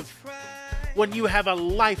active when you have a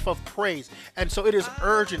life of praise. And so it is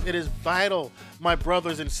urgent, it is vital, my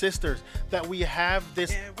brothers and sisters, that we have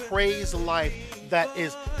this praise life that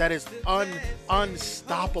is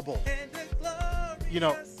unstoppable.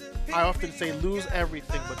 I often say lose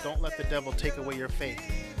everything, but don't let the devil take away your faith.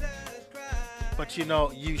 But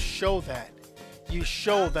you show that. You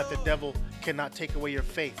show that the devil cannot take away your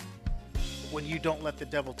faith when you don't let the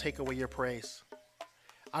devil take away your praise.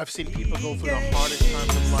 I've seen people go through the hardest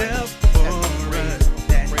times of life and the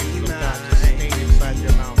praise of God just stayed inside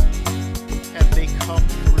their mouth. And they come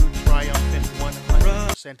through triumphant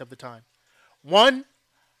 100% of the time. 100%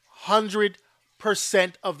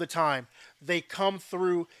 of the time. They come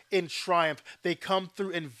through in triumph. They come through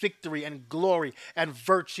in victory and glory and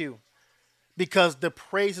virtue because the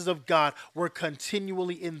praises of God were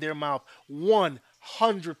continually in their mouth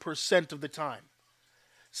 100% of the time.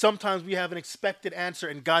 Sometimes we have an expected answer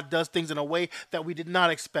and God does things in a way that we did not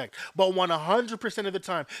expect. But 100% of the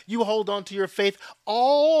time, you hold on to your faith,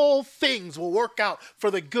 all things will work out for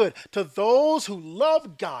the good to those who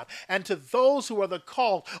love God and to those who are the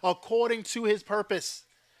called according to his purpose.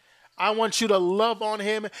 I want you to love on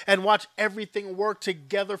him and watch everything work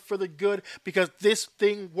together for the good because this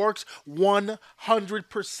thing works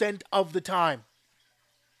 100% of the time.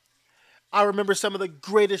 I remember some of the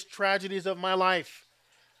greatest tragedies of my life,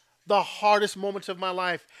 the hardest moments of my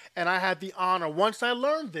life, and I had the honor. Before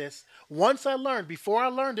I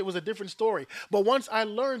learned it was a different story, but once I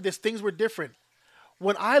learned this, things were different.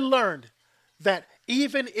 When I learned that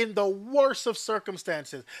even in the worst of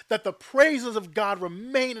circumstances, that the praises of God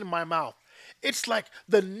remain in my mouth. It's like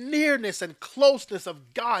the nearness and closeness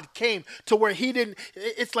of God came to where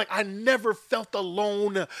it's like I never felt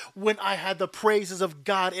alone when I had the praises of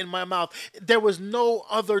God in my mouth. There was no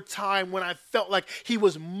other time when I felt like he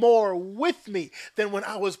was more with me than when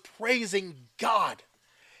I was praising God.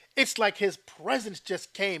 It's like his presence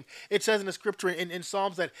just came. It says in the scripture in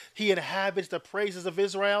Psalms that he inhabits the praises of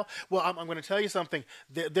Israel. Well, I'm going to tell you something.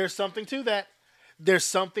 There's something to that. There's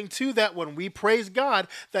something to that when we praise God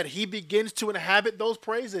that he begins to inhabit those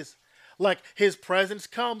praises. Like his presence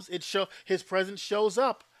comes, his presence shows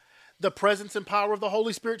up. The presence and power of the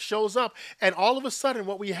Holy Spirit shows up. And all of a sudden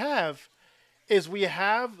what we have is we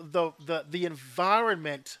have the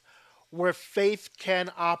environment where faith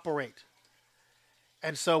can operate.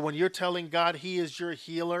 And so when you're telling God he is your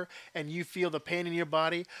healer and you feel the pain in your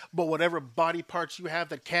body, but whatever body parts you have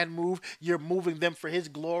that can move, you're moving them for his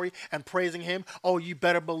glory and praising him, oh, you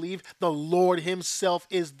better believe the Lord himself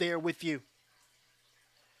is there with you.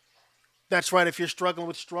 That's right. If you're struggling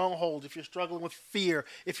with strongholds, if you're struggling with fear,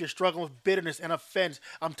 if you're struggling with bitterness and offense,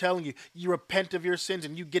 I'm telling you, you repent of your sins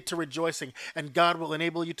and you get to rejoicing, and God will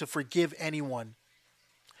enable you to forgive anyone.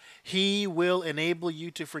 He will enable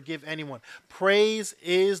you to forgive anyone. Praise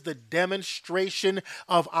is the demonstration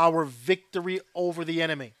of our victory over the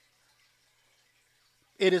enemy.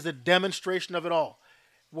 It is a demonstration of it all.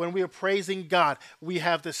 When we are praising God, we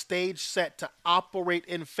have the stage set to operate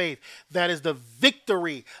in faith. That is the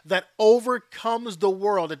victory that overcomes the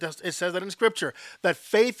world. It says that in Scripture, that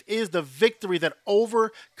faith is the victory that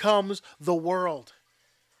overcomes the world.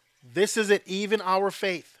 This is it, even our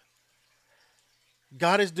faith.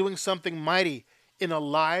 God is doing something mighty in the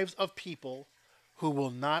lives of people who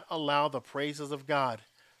will not allow the praises of God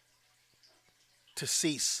to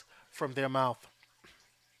cease from their mouth.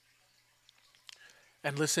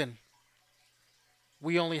 And listen,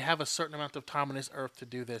 we only have a certain amount of time on this earth to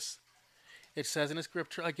do this. It says in the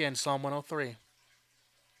scripture, again, Psalm 103,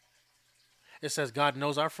 it says, God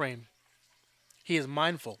knows our frame. He is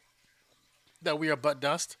mindful that we are but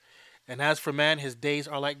dust. And as for man, his days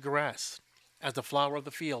are like grass. As the flower of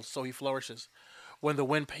the field, so he flourishes. When the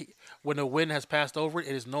wind has passed over it,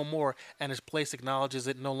 it is no more, and its place acknowledges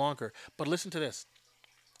it no longer. But listen to this.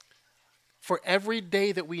 For every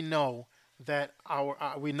day that we know that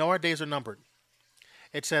our days are numbered,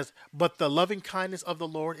 it says, but the loving kindness of the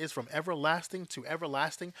Lord is from everlasting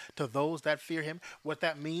to those that fear him. What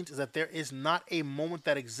that means is that there is not a moment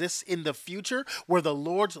that exists in the future where the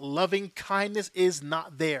Lord's loving kindness is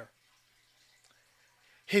not there.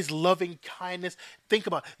 His loving kindness. Think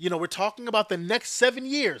about, we're talking about the next 7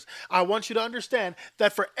 years. I want you to understand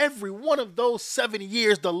that for every one of those 7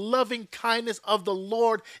 years, the loving kindness of the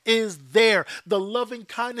Lord is there. The loving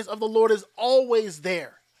kindness of the Lord is always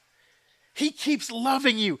there. He keeps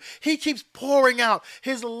loving you. He keeps pouring out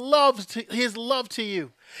his love to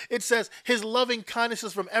you. It says his loving kindness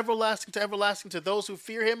is from everlasting to those who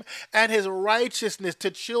fear him, and his righteousness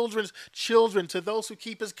to children's children, to those who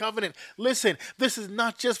keep his covenant. Listen, this is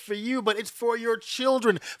not just for you, but it's for your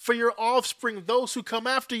children, for your offspring, those who come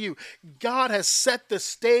after you. God has set the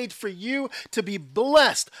stage for you to be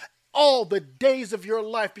blessed all the days of your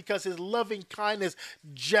life because his loving kindness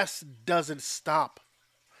just doesn't stop.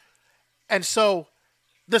 And so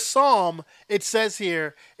the psalm, it says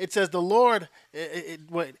here, it says the Lord,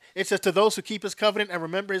 it says to those who keep his covenant and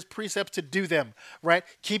remember his precepts to do them, right?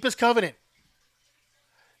 Keep his covenant.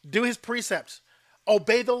 Do his precepts.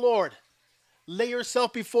 Obey the Lord. Lay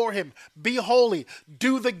yourself before him. Be holy.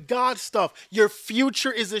 Do the God stuff. Your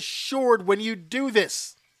future is assured when you do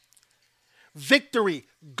this. Victory,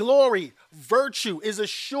 glory, virtue is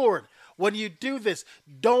assured. When you do this,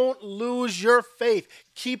 don't lose your faith.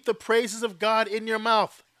 Keep the praises of God in your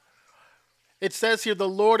mouth. It says here, the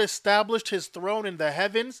Lord established his throne in the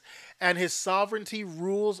heavens, and his sovereignty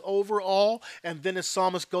rules over all. And then the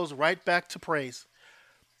psalmist goes right back to praise.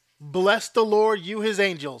 Bless the Lord, you his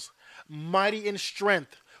angels, mighty in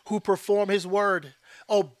strength, who perform his word,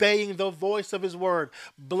 obeying the voice of his word.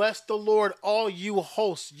 Bless the Lord, all you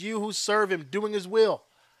hosts, you who serve him, doing his will.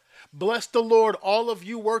 Bless the Lord, all of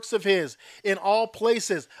you works of his, in all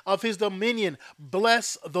places of his dominion.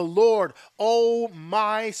 Bless the Lord, O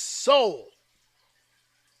my soul.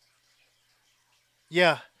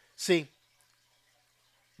 Yeah, see,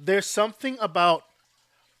 there's something about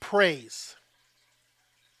praise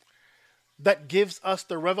that gives us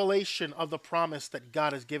the revelation of the promise that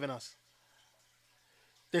God has given us.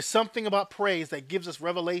 There's something about praise that gives us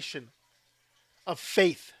revelation of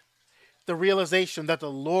faith. The realization that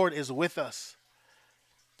the Lord is with us.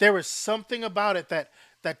 There is something about it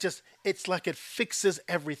that just, it's like it fixes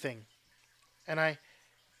everything. And I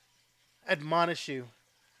admonish you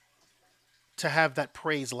to have that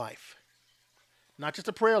praise life. Not just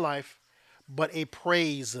a prayer life, but a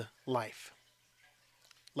praise life.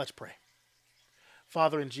 Let's pray.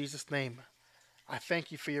 Father, in Jesus' name, I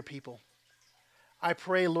thank you for your people. I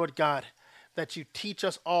pray, Lord God, that you teach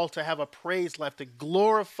us all to have a praise life, to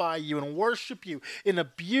glorify you and worship you in the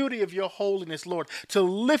beauty of your holiness, Lord, to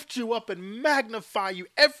lift you up and magnify you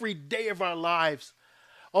every day of our lives.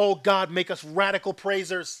 Oh God, make us radical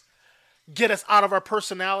praisers. Get us out of our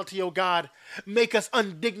personality, oh God. Make us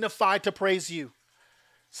undignified to praise you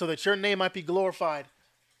so that your name might be glorified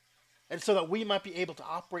and so that we might be able to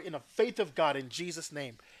operate in the faith of God in Jesus'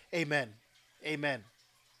 name. Amen. Amen.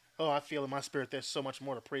 Oh, I feel in my spirit there's so much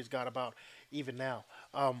more to praise God about even now.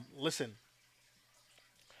 Listen,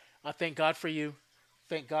 I thank God for you.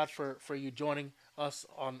 Thank God for you joining us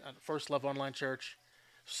on First Love Online Church.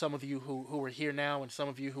 Some of you who are here now and some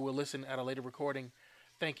of you who will listen at a later recording,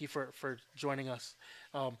 thank you for joining us.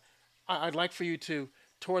 I'd like for you to,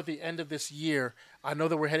 toward the end of this year, I know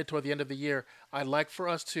that we're headed toward the end of the year, I'd like for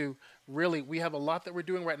us to really, we have a lot that we're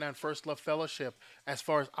doing right now in First Love Fellowship as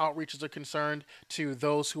far as outreaches are concerned to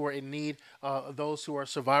those who are in need, those who are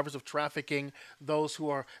survivors of trafficking, those who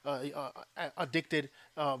are addicted,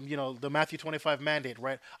 the Matthew 25 mandate,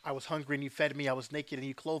 right? I was hungry and you fed me. I was naked and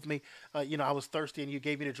you clothed me. I was thirsty and you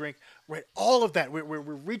gave me to drink, right? All of that, we're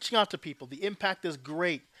reaching out to people. The impact is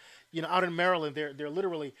great. Out in Maryland, they're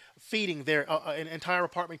literally feeding an entire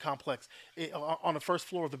apartment complex on the first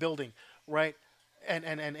floor of the building, right?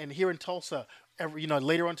 And here in Tulsa,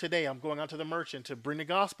 later on today, I'm going out to the merchant to bring the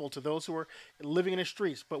gospel to those who are living in the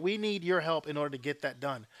streets. But we need your help in order to get that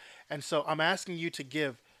done. And so I'm asking you to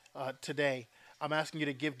give today. I'm asking you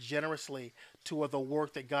to give generously to the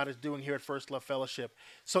work that God is doing here at First Love Fellowship.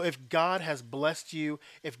 So if God has blessed you,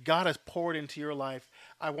 if God has poured into your life,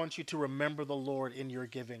 I want you to remember the Lord in your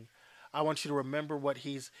giving. I want you to remember what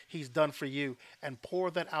He's done for you and pour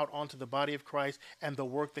that out onto the body of Christ and the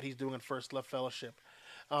work that He's doing in First Love Fellowship.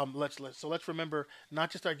 Let's remember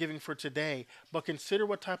not just our giving for today, but consider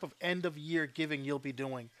what type of end of year giving you'll be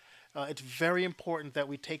doing. It's very important that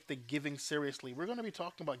we take the giving seriously. We're going to be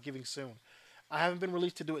talking about giving soon. I haven't been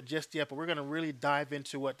released to do it just yet, but we're going to really dive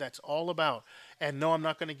into what that's all about. And no, I'm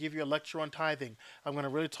not going to give you a lecture on tithing. I'm going to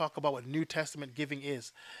really talk about what New Testament giving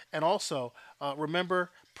is. And also, remember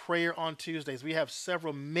prayer on Tuesdays. We have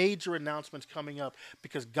several major announcements coming up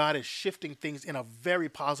because God is shifting things in a very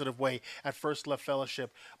positive way at First Love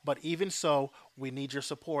Fellowship. But even so, we need your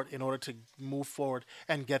support in order to move forward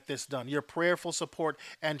and get this done. Your prayerful support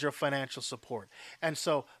and your financial support. And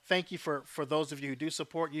so thank you for those of you who do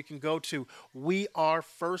support. You can go to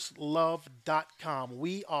wearefirslove.com.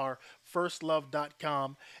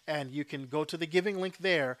 wearefirslove.com, and you can go to the giving link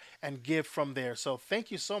there and give from there. So thank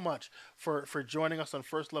you so much for joining us on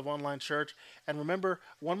First Love Online Church. And remember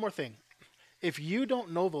one more thing. If you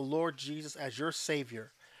don't know the Lord Jesus as your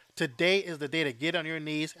Savior, today is the day to get on your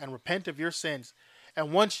knees and repent of your sins.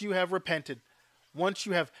 And once you have repented, once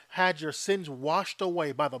you have had your sins washed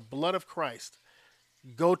away by the blood of Christ,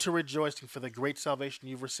 go to rejoicing for the great salvation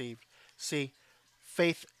you've received. See,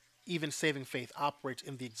 faith, even saving faith, operates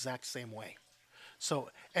in the exact same way.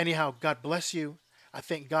 So anyhow, God bless you. I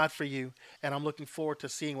thank God for you, and I'm looking forward to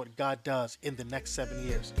seeing what God does in the next 7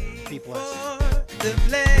 years. Be blessed.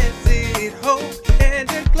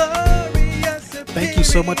 Thank you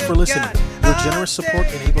so much for listening. Your generous support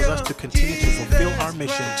enables us to continue to fulfill our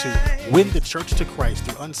mission to win the church to Christ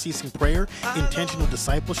through unceasing prayer, intentional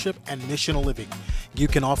discipleship, and missional living. You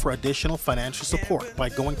can offer additional financial support by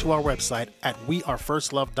going to our website at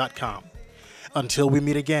wearefirslove.com. Until we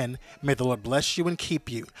meet again, may the Lord bless you and keep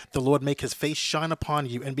you. The Lord make His face shine upon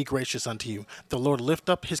you and be gracious unto you. The Lord lift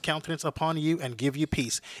up His countenance upon you and give you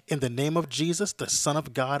peace. In the name of Jesus, the Son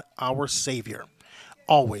of God, our Savior.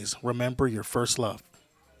 Always remember your first love.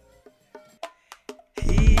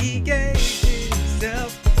 He gave